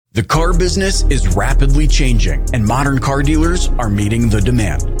The car business is rapidly changing, and modern car dealers are meeting the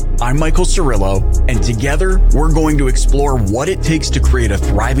demand. I'm Michael Cirillo, and together we're going to explore what it takes to create a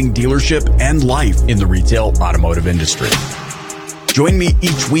thriving dealership and life in the retail automotive industry. Join me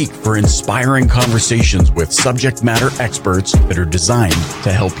each week for inspiring conversations with subject matter experts that are designed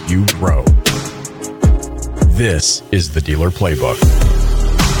to help you grow. This is the Dealer Playbook.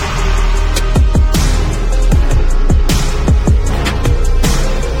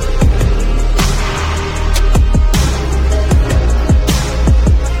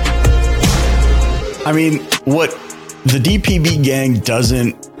 I mean, what the DPB gang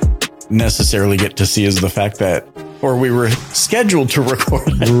doesn't necessarily get to see is the fact that, or we were scheduled to record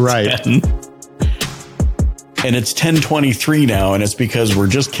at right 10, and it's 10:23 now, and it's because we're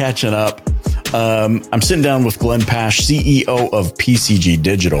just catching up. I'm sitting down with Glenn Pasch, CEO of PCG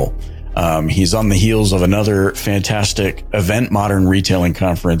Digital. He's on the heels of another fantastic event, Modern Retailing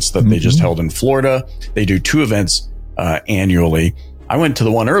Conference, that they just held in Florida. They do 2 events annually. I went to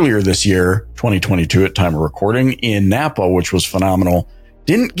the one earlier this year, 2022 at time of recording, in Napa, which was phenomenal.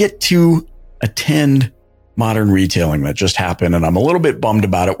 Didn't get to attend Modern Retailing that just happened, and I'm a little bit bummed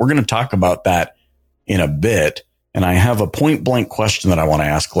about it. We're going to talk about that in a bit, and I have a point blank question that I want to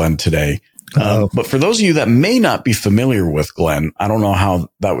ask Glenn today. But for those of you that may not be familiar with Glenn, I don't know how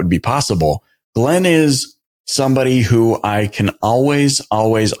that would be possible. Glenn is somebody who I can always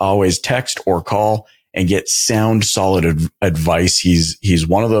text or call and get sound, solid advice. He's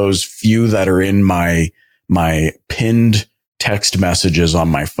one of those few that are in my pinned text messages on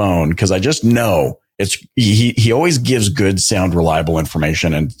my phone, because I just know he always gives good, sound, reliable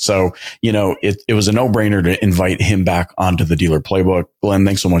information. And so, it was a no-brainer to invite him back onto the Dealer Playbook. Glenn,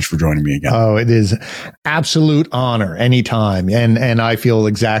 thanks so much for joining me again. Oh, it is absolute honor anytime. And I feel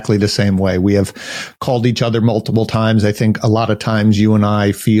exactly the same way. We have called each other multiple times. I think a lot of times you and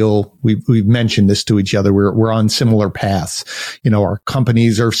I feel we've mentioned this to each other. We're on similar paths. Our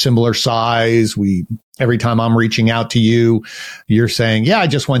companies are similar size. Every time I'm reaching out to you, you're saying, yeah, I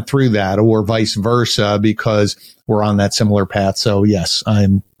just went through that, or vice versa, because we're on that similar path. So yes,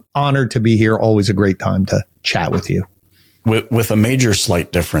 I'm honored to be here. Always a great time to chat with you. With a major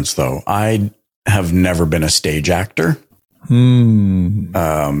slight difference, though. I have never been a stage actor. And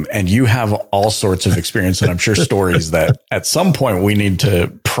you have all sorts of experience, and I'm sure stories that at some point we need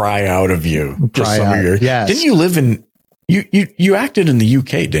to pry out of you. Yes. Didn't you live in, you acted in the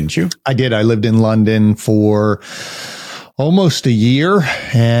UK, didn't you? I did. I lived in London for almost a year,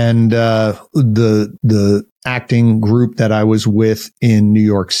 and the acting group that I was with in New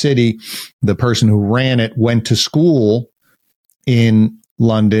York City, the person who ran it went to school in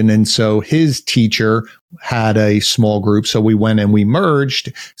London. And so his teacher had a small group. So we went and we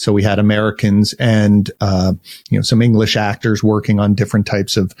merged. So we had Americans and, some English actors working on different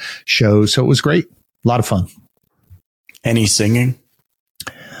types of shows. So it was great. A lot of fun. Any singing?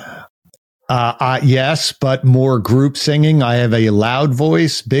 Yes, but more group singing. I have a loud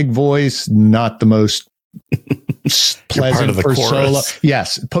voice, big voice, not the most pleasant for solo.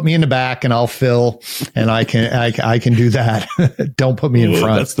 Yes, put me in the back and I'll fill, and I can do that. Don't put me in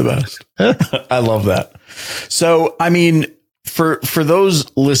front. That's the best. I love that. So, I mean, for those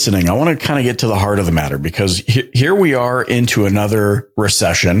listening, I want to kind of get to the heart of the matter, because here we are into another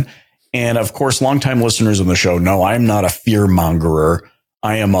recession. And of course, longtime listeners on the show know I'm not a fear mongerer.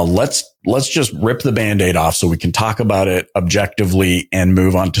 I am a let's just rip the Band-Aid off so we can talk about it objectively and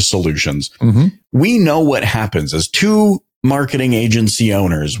move on to solutions. We know what happens as 2 marketing agency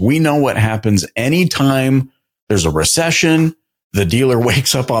owners. We know what happens anytime there's a recession, the dealer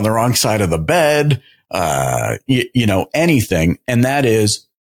wakes up on the wrong side of the bed, anything. And that is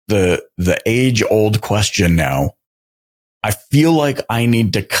the age old question now. I feel like I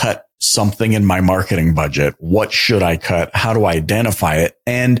need to cut something in my marketing budget. What should I cut? How do I identify it?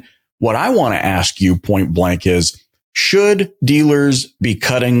 And what I want to ask you point blank is, should dealers be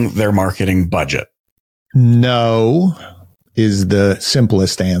cutting their marketing budget? No is the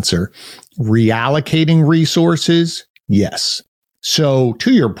simplest answer. Reallocating resources? Yes. So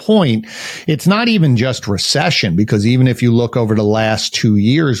to your point, it's not even just recession, because even if you look over the last 2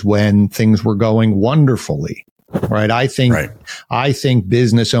 years when things were going wonderfully, right? I think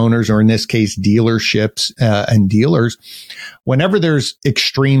business owners, or in this case, dealerships and dealers, whenever there's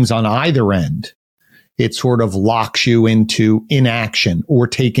extremes on either end, it sort of locks you into inaction or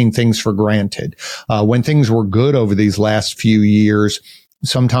taking things for granted. When things were good over these last few years,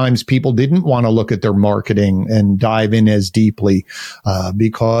 sometimes people didn't want to look at their marketing and dive in as deeply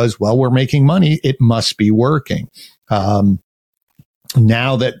because, well, we're making money. It must be working.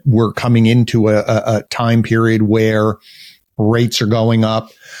 Now that we're coming into a time period where rates are going up.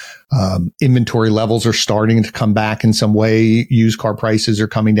 Inventory levels are starting to come back in some way. Used car prices are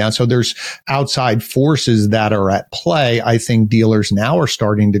coming down. So there's outside forces that are at play. I think dealers now are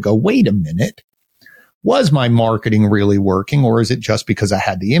starting to go, wait a minute. Was my marketing really working, or is it just because I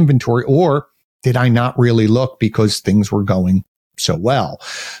had the inventory, or did I not really look because things were going so well?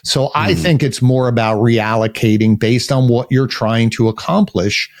 So I think it's more about reallocating based on what you're trying to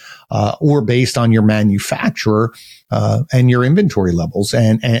accomplish, or based on your manufacturer, and your inventory levels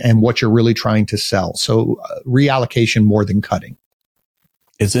and what you're really trying to sell. So reallocation more than cutting.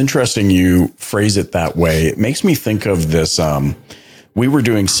 It's interesting you phrase it that way. It makes me think of this. We were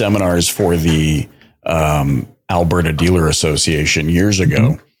doing seminars for the Alberta Dealer Association years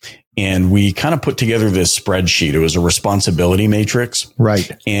ago. And we kind of put together this spreadsheet. It was a responsibility matrix.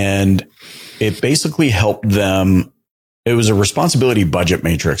 Right. And it basically helped them. It was a responsibility budget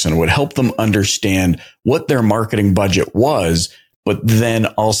matrix, and it would help them understand what their marketing budget was, but then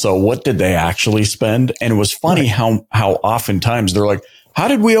also what did they actually spend. And it was funny how oftentimes they're like, how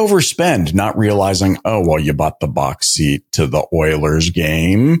did we overspend? Not realizing, oh, well, you bought the box seat to the Oilers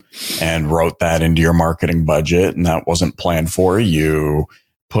game and wrote that into your marketing budget, and that wasn't planned for. You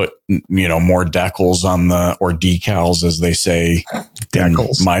put, more decals on or decals, as they say,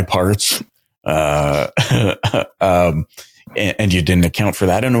 decals in my parts. And you didn't account for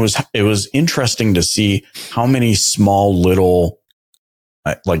that. And it was interesting to see how many small little,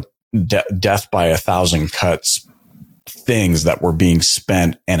 death by 1,000 cuts things that were being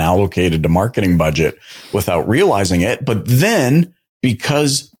spent and allocated to marketing budget without realizing it. But then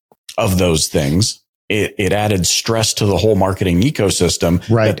because of those things, it added stress to the whole marketing ecosystem,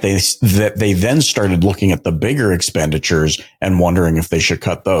 right, that they then started looking at the bigger expenditures and wondering if they should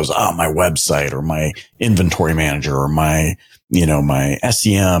cut those. Oh, my website or my inventory manager or my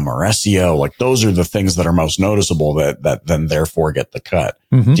SEM or SEO, like those are the things that are most noticeable that then therefore get the cut.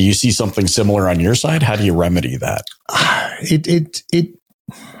 Mm-hmm. Do you see something similar on your side? How do you remedy that?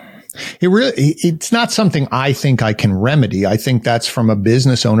 It's not something I think I can remedy. I think that's from a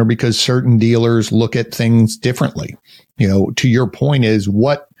business owner, because certain dealers look at things differently. To your point is,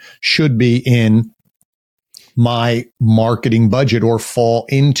 what should be in my marketing budget or fall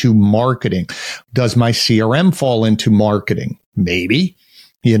into marketing? Does my CRM fall into marketing? Maybe.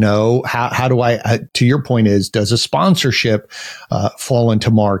 How do I, to your point is, does a sponsorship fall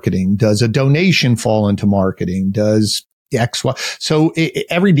into marketing? Does a donation fall into marketing? Does X, Y? So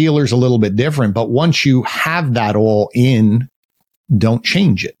every dealer is a little bit different, but once you have that all in, don't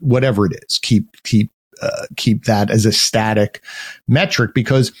change it, whatever it is. Keep that as a static metric,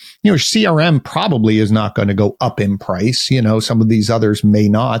 because, CRM probably is not going to go up in price. Some of these others may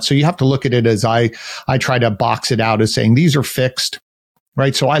not. So you have to look at it as I try to box it out as saying these are fixed,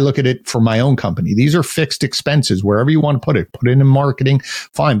 right? So I look at it for my own company. These are fixed expenses, wherever you want to put it in marketing,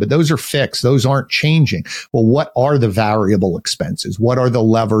 fine, but those are fixed. Those aren't changing. Well, what are the variable expenses? What are the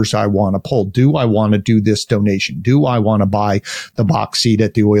levers I want to pull? Do I want to do this donation? Do I want to buy the box seat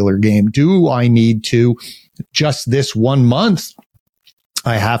at the Oiler game? Do I need to, just this 1 month,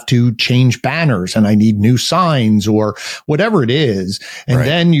 I have to change banners and I need new signs or whatever it is. And right,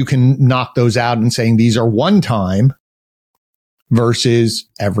 then you can knock those out and saying these are one time versus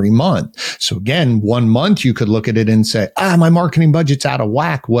every month. So again, 1 month, you could look at it and say, my marketing budget's out of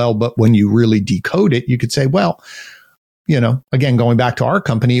whack. Well, but when you really decode it, you could say, well, again, going back to our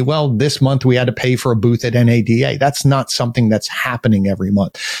company, well, this month we had to pay for a booth at NADA. That's not something that's happening every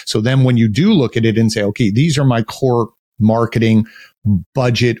month. So then when you do look at it and say, okay, these are my core marketing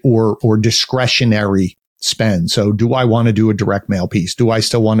budget or discretionary spend. So do I want to do a direct mail piece? Do I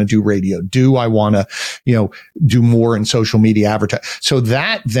still want to do radio? Do I want to, do more in social media advertising? So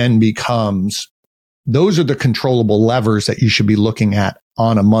that then becomes, those are the controllable levers that you should be looking at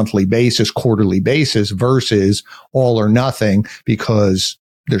on a monthly basis, quarterly basis, versus all or nothing, because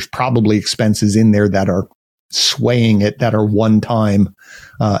there's probably expenses in there that are swaying it, that are one-time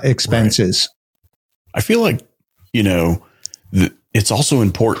expenses. Right. I feel like, it's also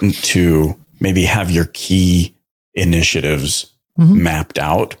important to maybe have your key initiatives mapped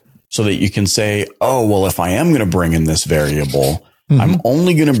out so that you can say, oh, well, if I am going to bring in this variable, I'm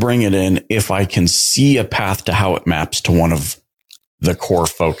only going to bring it in if I can see a path to how it maps to one of the core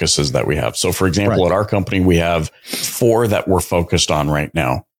focuses that we have. So for example, at our company, we have 4 that we're focused on right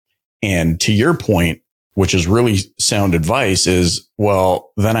now. And to your point, which is really sound advice, is,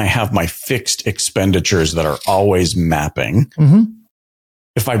 well, then I have my fixed expenditures that are always mapping.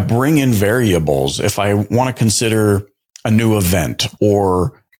 If I bring in variables, if I want to consider a new event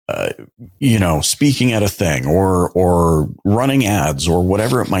or, speaking at a thing or running ads or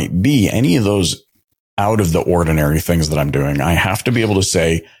whatever it might be, any of those out of the ordinary things that I'm doing. I have to be able to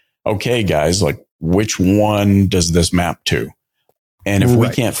say, okay, guys, like, which one does this map to? And if we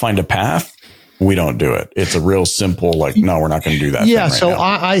can't find a path, we don't do it. It's a real simple, like, no, we're not going to do that. Yeah. So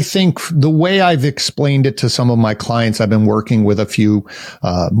I think the way I've explained it to some of my clients, I've been working with a few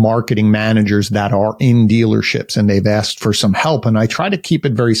marketing managers that are in dealerships, and they've asked for some help. And I try to keep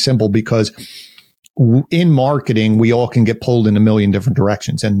it very simple, because in marketing, we all can get pulled in a million different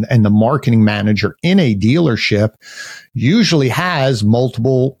directions. And the marketing manager in a dealership usually has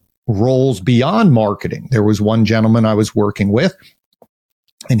multiple roles beyond marketing. There was one gentleman I was working with,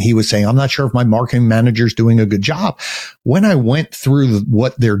 and he was saying, I'm not sure if my marketing manager is doing a good job. When I went through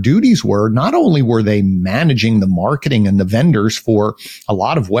what their duties were, not only were they managing the marketing and the vendors for a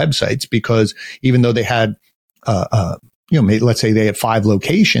lot of websites, because even though they had, let's say they had 5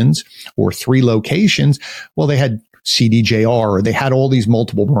 locations or 3 locations, well, they had CDJR, or they had all these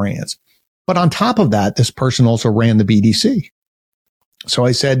multiple brands. But on top of that, this person also ran the BDC. So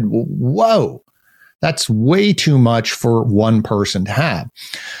I said, whoa, that's way too much for one person to have.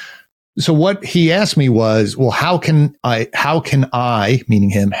 So what he asked me was, well, how can I, meaning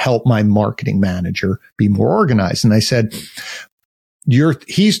him, help my marketing manager be more organized? And I said,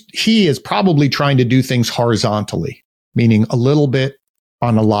 he is probably trying to do things horizontally, meaning a little bit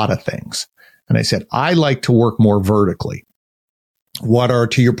on a lot of things. And I said, I like to work more vertically. To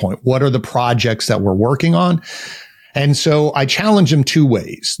your point, what are the projects that we're working on? And so I challenge him 2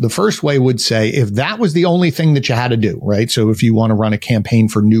 ways. The first way would say, if that was the only thing that you had to do, right? So if you want to run a campaign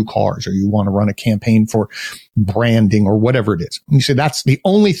for new cars, or you want to run a campaign for branding, or whatever it is, and you say that's the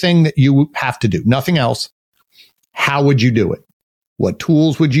only thing that you have to do, nothing else, how would you do it? What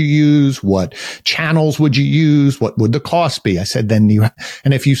tools would you use? What channels would you use? What would the cost be? I said,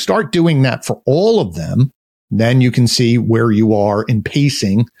 and if you start doing that for all of them, then you can see where you are in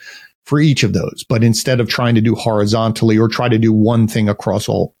pacing for each of those. But instead of trying to do horizontally, or try to do one thing across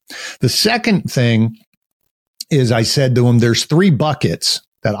all. The second thing is, I said to him, there's 3 buckets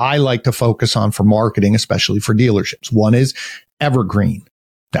that I like to focus on for marketing, especially for dealerships. One is evergreen.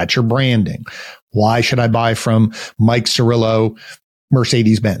 That's your branding. Why should I buy from Mike Cirillo,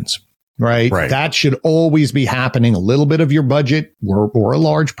 Mercedes-Benz? Right? That should always be happening. A little bit of your budget, or a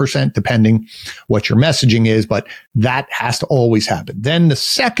large percent, depending what your messaging is, but that has to always happen. Then the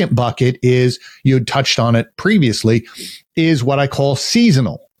second bucket is, you had touched on it previously, is what I call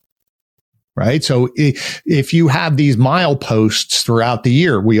seasonal. Right. So if you have these mileposts throughout the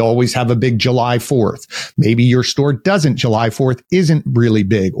year, we always have a big July 4th. Maybe your store doesn't. July 4th isn't really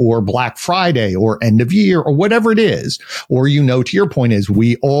big, or Black Friday, or end of year, or whatever it is. Or, to your point is,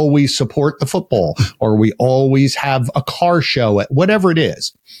 we always support the football, or we always have a car show, whatever it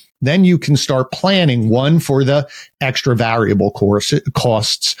is. Then you can start planning, one, for the extra variable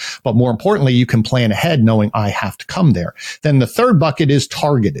costs, but more importantly, you can plan ahead knowing I have to come there. Then the third bucket is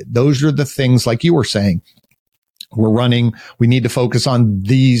targeted. Those are the things, like you were saying, we need to focus on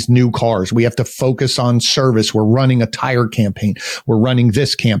these new cars. We have to focus on service. We're running a tire campaign. We're running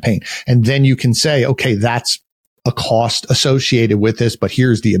this campaign. And then you can say, okay, that's a cost associated with this, but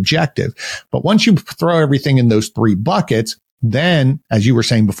here's the objective. But once you throw everything in those 3 buckets, then, as you were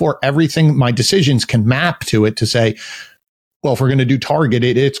saying before, everything, my decisions can map to it to say, well, if we're going to do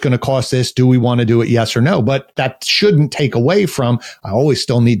targeted, it's going to cost this. Do we want to do it? Yes or no? But that shouldn't take away from, I always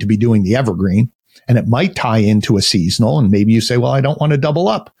still need to be doing the evergreen, and it might tie into a seasonal. And maybe you say, well, I don't want to double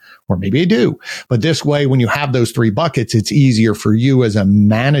up, or maybe I do. But this way, when you have those 3 buckets, it's easier for you as a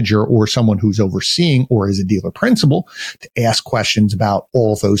manager, or someone who's overseeing, or as a dealer principal, to ask questions about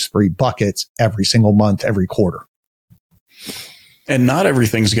all those 3 buckets every single month, every quarter. And not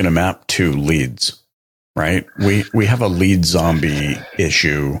everything's going to map to leads, right? We have a lead zombie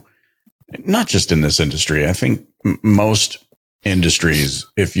issue, not just in this industry. I think most industries,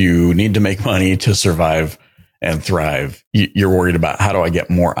 if you need to make money to survive and thrive, you're worried about, how do I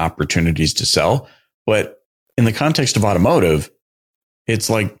get more opportunities to sell? But in the context of automotive, it's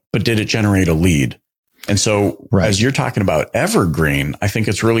like, but did it generate a lead? And so as you're talking about evergreen, I think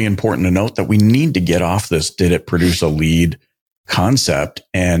it's really important to note that we need to get off this, did it produce a lead concept,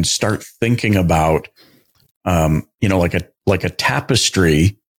 and start thinking about, like a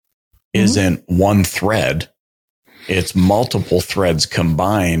tapestry isn't one thread. It's multiple threads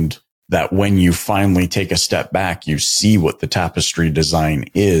combined, that when you finally take a step back, you see what the tapestry design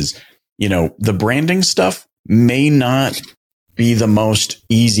is. The branding stuff may not be the most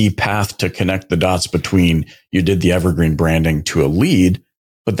easy path to connect the dots between, you did the evergreen branding to a lead,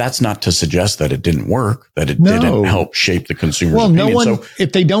 but that's not to suggest that it didn't work, that it didn't help shape the consumer's opinion.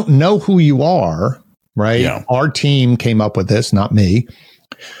 If they don't know who you are, right? Yeah. Our team came up with this, not me,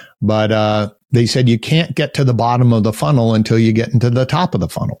 but They said you can't get to the bottom of the funnel until you get into the top of the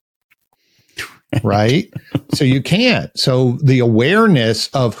funnel. Right? So you can't. So the awareness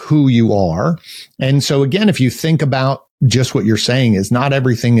of who you are. And so again, if you think about just what you're saying is not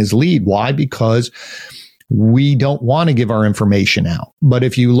everything is lead. Why? Because we don't want to give our information out. But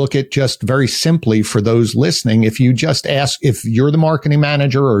if you look at just very simply for those listening, if you just ask, if you're the marketing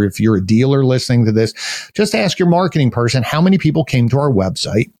manager or if you're a dealer listening to this, just ask your marketing person, how many people came to our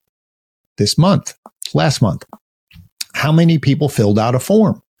website this month, last month? How many people filled out a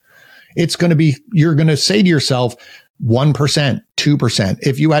form? It's going to be, you're going to say to yourself, 1%, 2%.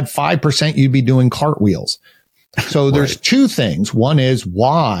 If you had 5%, you'd be doing cartwheels. So there's two things. One is,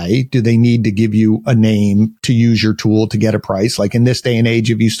 why do they need to give you a name to use your tool to get a price? Like in this day and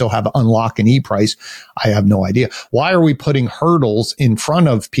age, if you still have unlock and e-price, I have no idea. Why are we putting hurdles in front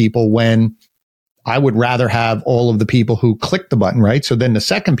of people when I would rather have all of the people who click the button, right? So then the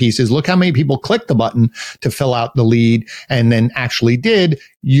second piece is, look how many people clicked the button to fill out the lead and then actually did.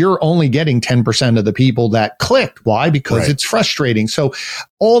 You're only getting 10% of the people that clicked. Why? Because it's frustrating. So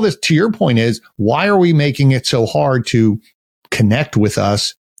all this, to your point, is, why are we making it so hard to connect with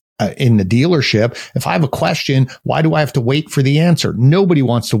us in the dealership? If I have a question, why do I have to wait for the answer? Nobody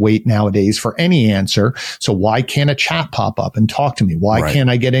wants to wait nowadays for any answer. So why can't a chat pop up and talk to me? Why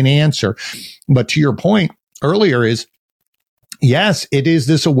can't I get an answer? But to your point earlier is, yes, it is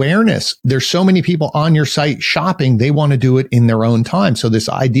this awareness. There's so many people on your site shopping. They want to do it in their own time. So this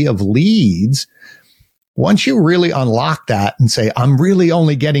idea of leads, once you really unlock that and say, I'm really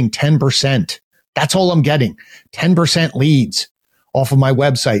only getting 10%. That's all I'm getting. 10% leads off of my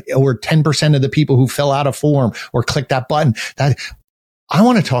website, or 10% of the people who fill out a form or click that button. That I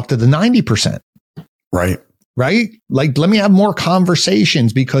want to talk to the 90%. Right? Like, let me have more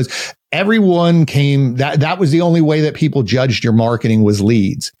conversations, because everyone came, that was the only way that people judged your marketing was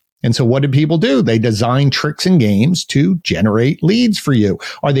leads. And so what did people do? They designed tricks and games to generate leads for you.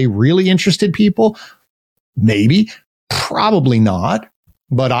 Are they really interested people? Maybe, probably not.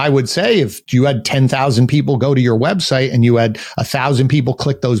 But I would say if you had 10,000 people go to your website and you had 1,000 people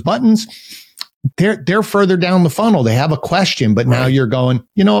click those buttons, they're further down the funnel. They have a question, but now you're going,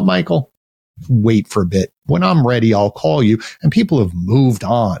 you know what, Michael, wait for a bit. When I'm ready, I'll call you. And people have moved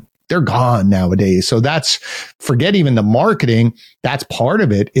on. They're gone nowadays. So that's, forget even the marketing. That's part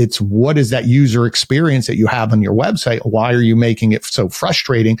of it. It's, what is that user experience that you have on your website? Why are you making it so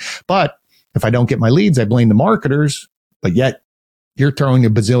frustrating? But if I don't get my leads, I blame the marketers, but yet you're throwing a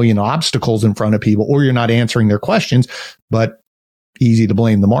bazillion obstacles in front of people, or you're not answering their questions, but easy to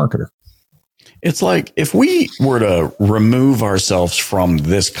blame the marketer. It's like, if we were to remove ourselves from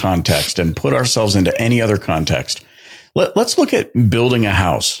this context and put ourselves into any other context, let's look at building a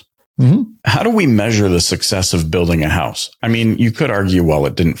house. Mm-hmm. How do we measure the success of building a house? I mean, you could argue, well,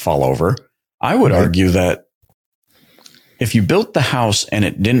 it didn't fall over. I would argue that if you built the house and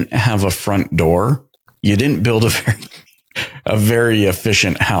it didn't have a front door, you didn't build a very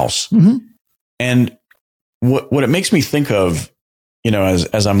efficient house. Mm-hmm. And what it makes me think of, you know,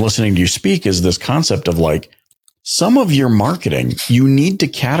 as I'm listening to you speak, is this concept of, like, some of your marketing, you need to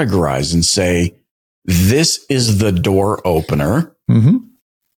categorize and say, this is the door opener. Mm-hmm.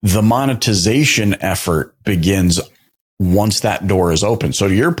 The monetization effort begins once that door is open. So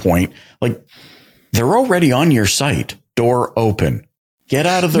to your point, like, they're already on your site, door open. Get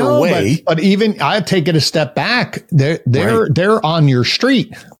out of their way. But even I take it a step back. They're on your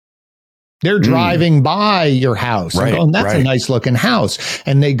street. They're driving by your house and going, that's a nice looking house.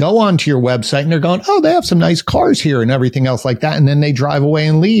 And they go onto your website and they're going, oh, they have some nice cars here and everything else like that. And then they drive away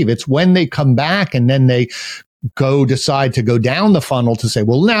and leave. It's when they come back and then they decide to go down the funnel to say,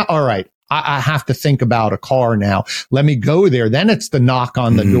 well, now, all right, I have to think about a car now. Let me go there. Then it's the knock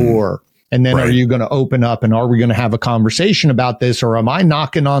on the door. And then are you going to open up and are we going to have a conversation about this? Or am I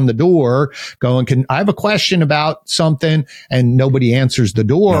knocking on the door going, I have a question about something, and nobody answers the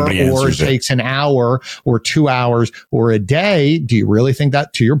door, or it takes an hour or 2 hours or a day? Do you really think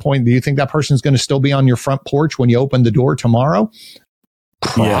that, to your point, do you think that person's going to still be on your front porch when you open the door tomorrow?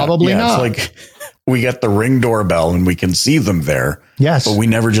 Probably not. It's like, we get the Ring doorbell and we can see them there. Yes. But we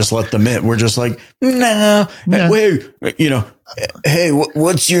never just let them in. We're just like, no. Wait, you know, hey,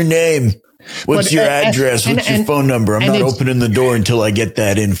 what's your name? What's your address? What's your phone number? I'm not opening the door until I get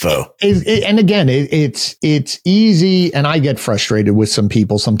that info. And again, it's easy. And I get frustrated with some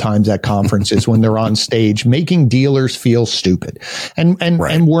people sometimes at conferences when they're on stage making dealers feel stupid. And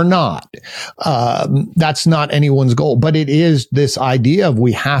we're not. That's not anyone's goal. But it is this idea of,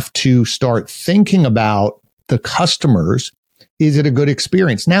 we have to start thinking about the customers is it a good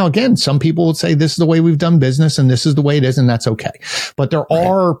experience? Now, again, some people would say this is the way we've done business and this is the way it is, and that's okay. But there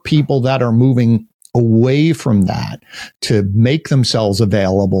are people that are moving away from that to make themselves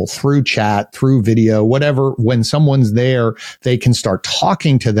available through chat, through video, whatever. When someone's there, they can start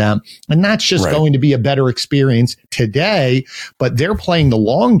talking to them. And that's just going to be a better experience today. But they're playing the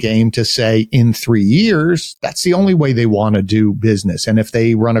long game to say in 3 years, that's the only way they want to do business. And if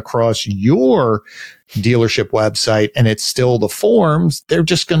they run across your dealership website and it's still the forms, they're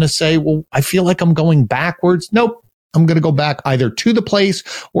just going to say, well, I feel like I'm going backwards. Nope. I'm going to go back either to the place,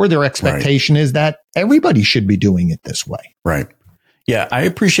 or their expectation is that everybody should be doing it this way. Right. Yeah, I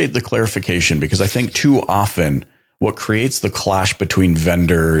appreciate the clarification, because I think too often what creates the clash between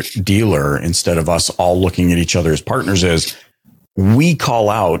vendor dealer, instead of us all looking at each other as partners, is we call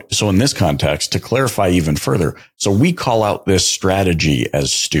out. So in this context, to clarify even further, so we call out this strategy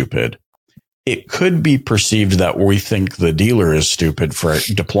as stupid. It could be perceived that we think the dealer is stupid for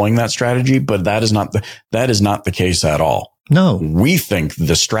deploying that strategy, but that is not the case at all. No, we think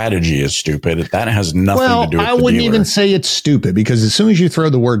the strategy is stupid. That has nothing to do with the dealer. I wouldn't even say it's stupid, because as soon as you throw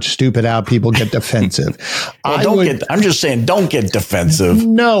the word stupid out, people get defensive. I'm just saying, don't get defensive.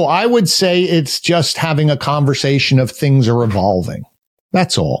 No, I would say it's just having a conversation of things are evolving.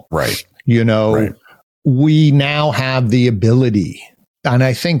 That's all. Right. We now have the ability. And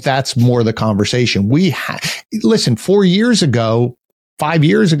I think that's more the conversation. Listen, 4 years ago, 5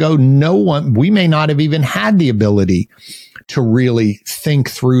 years ago, we may not have even had the ability to really think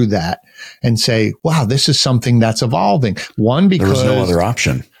through that and say, wow, this is something that's evolving. One, because there was no other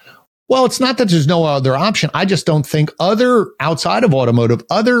option. Well, it's not that there's no other option. I just don't think outside of automotive,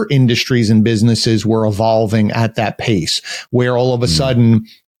 other industries and businesses were evolving at that pace, where all of a sudden,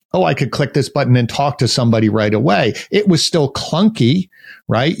 I could click this button and talk to somebody right away. It was still clunky,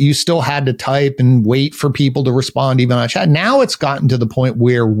 right? You still had to type and wait for people to respond even on chat. Now it's gotten to the point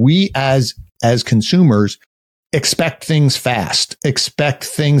where we as consumers expect things fast, expect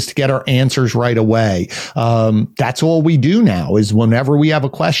things to get our answers right away. That's all we do now, is whenever we have a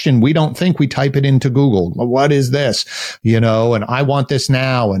question, we don't think, we type it into Google. What is this? And I want this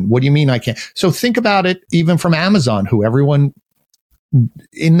now. And what do you mean I can't? So think about it even from Amazon, who everyone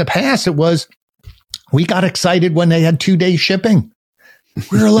in the past, we got excited when they had 2-day shipping.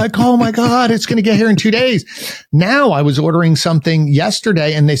 We were like, oh my God, it's going to get here in 2 days. Now I was ordering something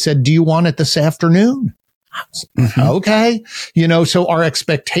yesterday and they said, do you want it this afternoon? Okay. So our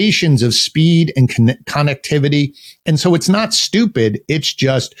expectations of speed and connectivity. And so it's not stupid. It's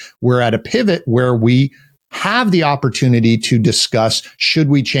just, we're at a pivot where we have the opportunity to discuss, should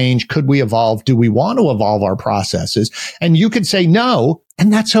we change? Could we evolve? Do we want to evolve our processes? And you could say no,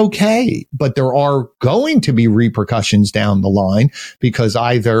 and that's okay. But there are going to be repercussions down the line, because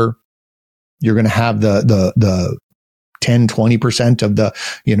either you're going to have the 10, 20% of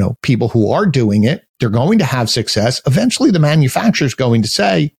the, people who are doing it, they're going to have success. Eventually the manufacturer's going to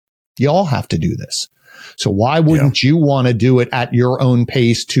say, you all have to do this. So why wouldn't you want to do it at your own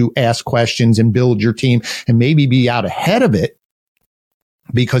pace, to ask questions and build your team and maybe be out ahead of it?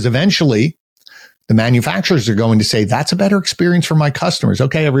 Because eventually the manufacturers are going to say, that's a better experience for my customers.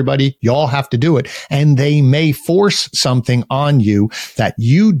 Okay, everybody, you all have to do it. And they may force something on you that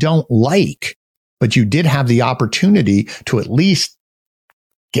you don't like, but you did have the opportunity to at least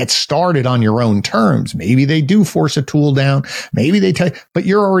get started on your own terms. Maybe they do force a tool down. Maybe they tell you, but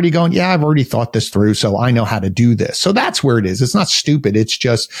you're already going, yeah, I've already thought this through, so I know how to do this. So that's where it is. It's not stupid. It's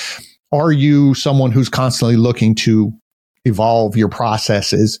just, are you someone who's constantly looking to evolve your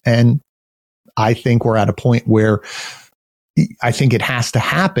processes? And I think we're at a point where I think it has to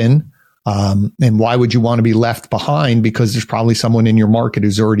happen. And why would you want to be left behind? Because there's probably someone in your market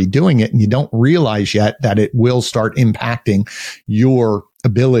who's already doing it, and you don't realize yet that it will start impacting your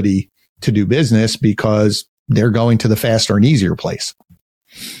ability to do business, because they're going to the faster and easier place.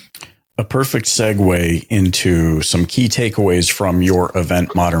 A perfect segue into some key takeaways from your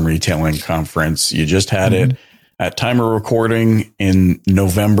event, Modern Retailing Conference. You just had it at time of recording in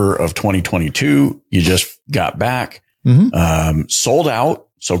November of 2022. You just got back, sold out.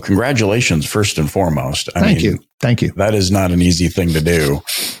 So congratulations, first and foremost. Thank you. That is not an easy thing to do.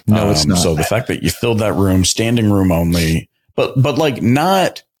 No, it's not. So the fact that you filled that room, standing room only, but like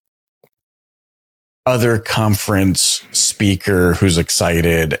not other conference speaker who's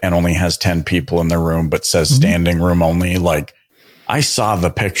excited and only has 10 people in the room, but says standing room only. Like, I saw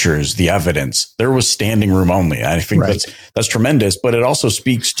the pictures, the evidence. There was standing room only. I think that's tremendous, but it also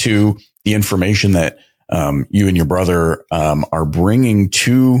speaks to the information that you and your brother are bringing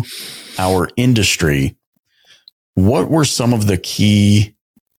to our industry. What were some of the key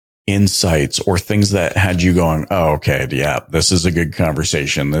insights or things that had you going, oh, okay, yeah, this is a good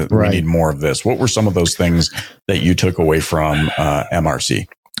conversation. We need more of this. What were some of those things that you took away from MRC?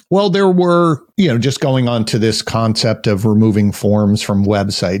 Well, there were, just going on to this concept of removing forms from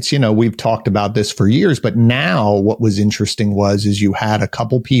websites. We've talked about this for years, but now what was interesting is you had a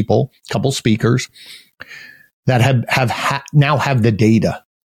couple speakers that now have the data.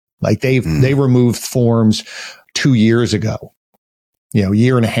 Like they removed forms 2 years ago, a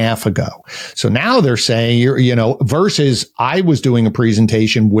year and a half ago. So now they're saying, versus I was doing a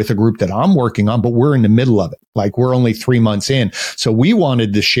presentation with a group that I'm working on, but we're in the middle of it. Like we're only 3 months in. So we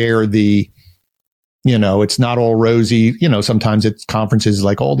wanted to share it's not all rosy. Sometimes at conferences,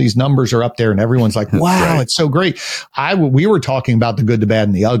 like all these numbers are up there and everyone's like, wow, It's so great. We were talking about the good, the bad,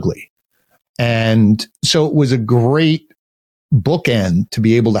 and the ugly. And so it was a great bookend to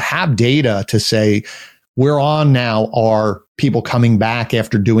be able to have data to say, we're on now are people coming back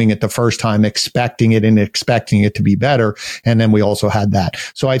after doing it the first time, expecting it to be better. And then we also had that.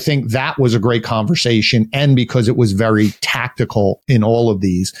 So I think that was a great conversation. And because it was very tactical in all of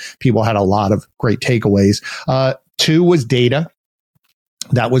these, people had a lot of great takeaways. 2 was data.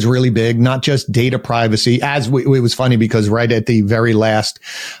 That was really big, not just data privacy. It was funny because right at the very last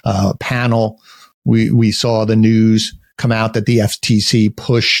panel, we saw the news come out that the FTC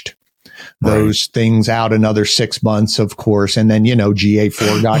pushed those things out another 6 months, of course. And then,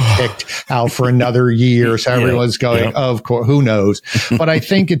 GA4 got kicked out for another year. So everyone's going, of course, who knows? But I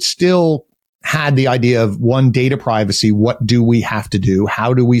think it still had the idea of data privacy. What do we have to do?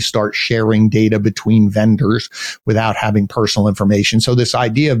 How do we start sharing data between vendors without having personal information? So this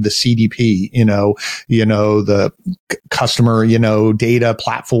idea of the CDP, the customer, data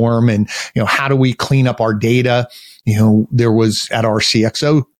platform and, how do we clean up our data? There was at our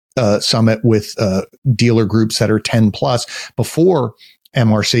CXO summit with dealer groups that are 10 plus before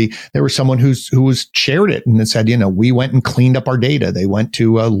MRC, there was someone who shared it and said, we went and cleaned up our data. They went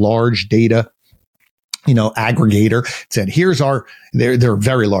to a large data, aggregator, said, here's they're a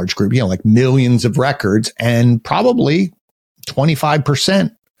very large group, like millions of records, and probably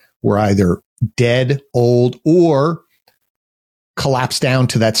 25% were either dead, old, or collapsed down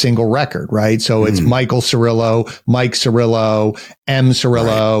to that single record, right? So it's Michael Cirillo, Mike Cirillo, M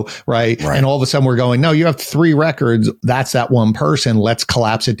Cirillo, right? And all of a sudden we're going, no, you have 3 records. That's that one person. Let's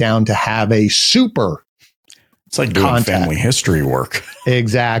collapse it down to have a super. It's like doing family history work.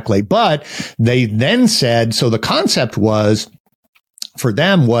 Exactly. But they then said, so the concept for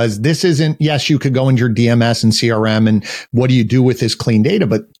them this isn't, yes, you could go into your DMS and CRM and what do you do with this clean data?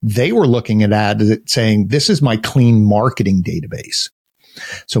 But they were looking at it saying, this is my clean marketing database.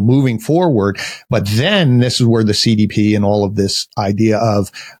 So moving forward, but then this is where the CDP and all of this idea of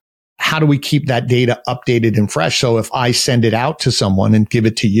how do we keep that data updated and fresh? So if I send it out to someone and give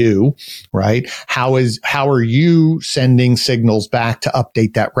it to you, right? How are you sending signals back to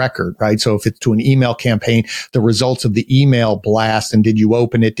update that record, right? So if it's to an email campaign, the results of the email blast and did you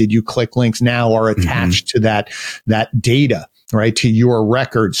open it? Did you click links now are attached to that data, right? To your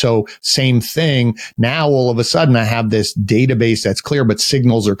record. So same thing. Now all of a sudden I have this database that's clear, but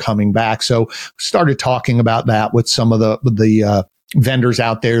signals are coming back. So started talking about that with some of the vendors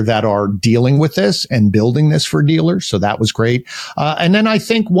out there that are dealing with this and building this for dealers. So that was great. And then I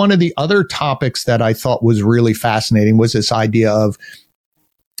think one of the other topics that I thought was really fascinating was this idea of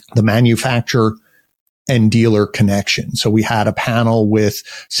the manufacturer and dealer connection. So we had a panel with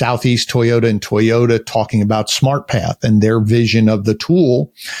Southeast Toyota and Toyota talking about SmartPath and their vision of the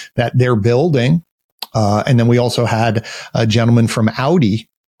tool that they're building. And then we also had a gentleman from Audi.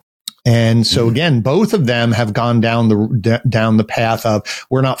 And so again, both of them have gone down the path of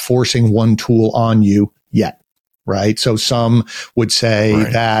we're not forcing one tool on you yet, right? So some would say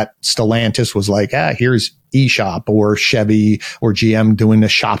that Stellantis was like, here's eShop, or Chevy or GM doing the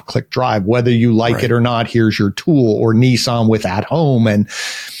shop click drive. Whether you like it or not, here's your tool, or Nissan with at home. And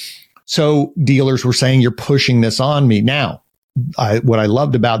so dealers were saying, you're pushing this on me. Now, what I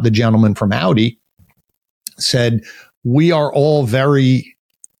loved about the gentleman from Audi said, we are all very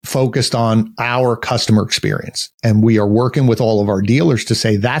focused on our customer experience. And we are working with all of our dealers to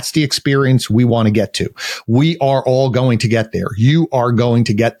say, that's the experience we want to get to. We are all going to get there. You are going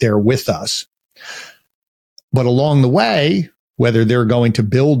to get there with us. But along the way, whether they're going to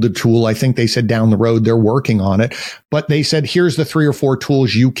build the tool, I think they said down the road, they're working on it. But they said, here's the 3 or 4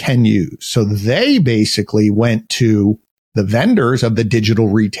 tools you can use. So they basically went to the vendors of the digital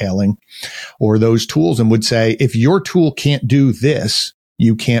retailing or those tools and would say, if your tool can't do this,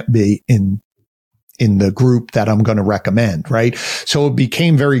 you can't be in the group that I'm going to recommend, right? So it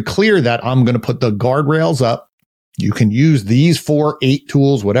became very clear that I'm going to put the guardrails up. You can use these 4, 8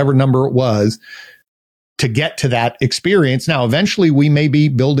 tools, whatever number it was, to get to that experience. Now, eventually we may be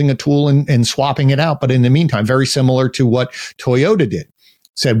building a tool and swapping it out. But in the meantime, very similar to what Toyota did.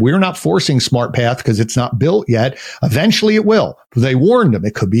 Said, we're not forcing SmartPath because it's not built yet. Eventually it will. They warned them.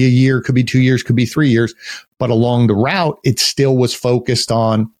 It could be a year, could be 2 years, could be 3 years. But along the route, it still was focused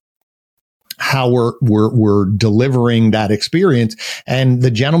on how we're delivering that experience. And the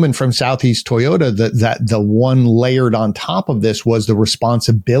gentleman from Southeast Toyota, the one layered on top of this was the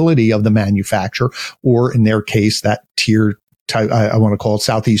responsibility of the manufacturer, or in their case, that tier type, I want to call it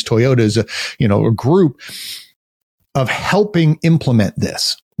Southeast Toyota, is a group of helping implement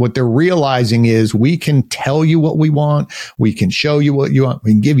this. What they're realizing is we can tell you what we want. We can show you what you want.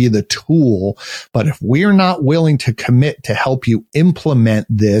 We can give you the tool. But if we're not willing to commit to help you implement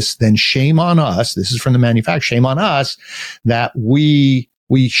this, then shame on us. This is from the manufacturer. Shame on us that we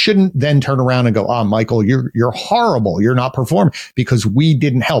shouldn't then turn around and go, Michael, you're horrible. You're not performing because we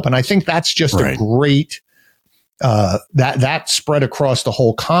didn't help. And I think that's just a great, that spread across the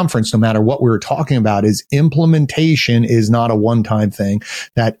whole conference, no matter what we were talking about, is implementation is not a one-time thing.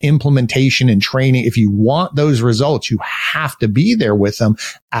 That implementation and training, if you want those results, you have to be there with them,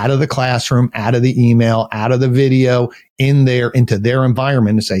 out of the classroom, out of the email, out of the video, into their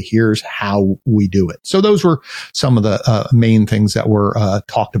environment, and say, here's how we do it. So those were some of the main things that were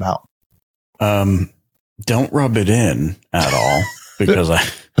talked about. Don't rub it in at all, because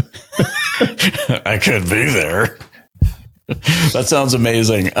I could be there. That sounds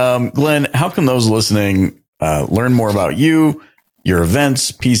amazing. Glenn, how can those listening learn more about you, your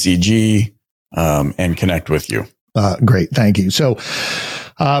events, PCG, and connect with you? Great. Thank you. So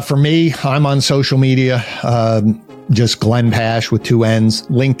for me, I'm on social media. Just Glenn Pasch with 2 N's.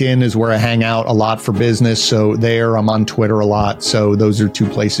 LinkedIn is where I hang out a lot for business. So there, I'm on Twitter a lot. So those are 2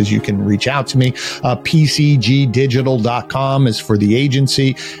 places you can reach out to me. PCGdigital.com is for the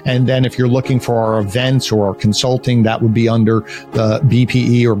agency. And then if you're looking for our events or our consulting, that would be under the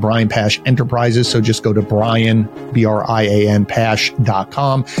BPE or Brian Pasch Enterprises. So just go to Brian, BRIAN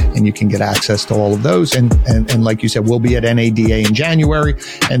Pasch.com, and you can get access to all of those. And like you said, we'll be at NADA in January.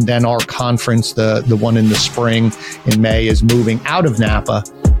 And then our conference, the one in the spring, in May, is moving out of Napa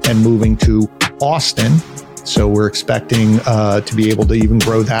and moving to Austin. So we're expecting to be able to even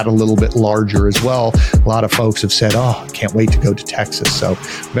grow that a little bit larger as well. A lot of folks have said, I can't wait to go to Texas. So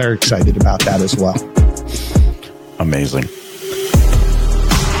very excited about that as well. Amazing.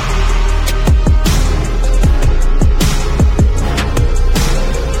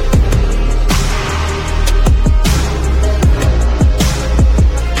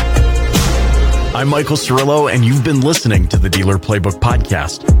 I'm Michael Cirillo, and you've been listening to the Dealer Playbook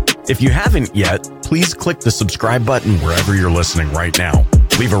Podcast. If you haven't yet, please click the subscribe button wherever you're listening right now.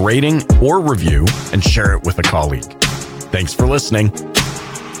 Leave a rating or review and share it with a colleague. Thanks for listening.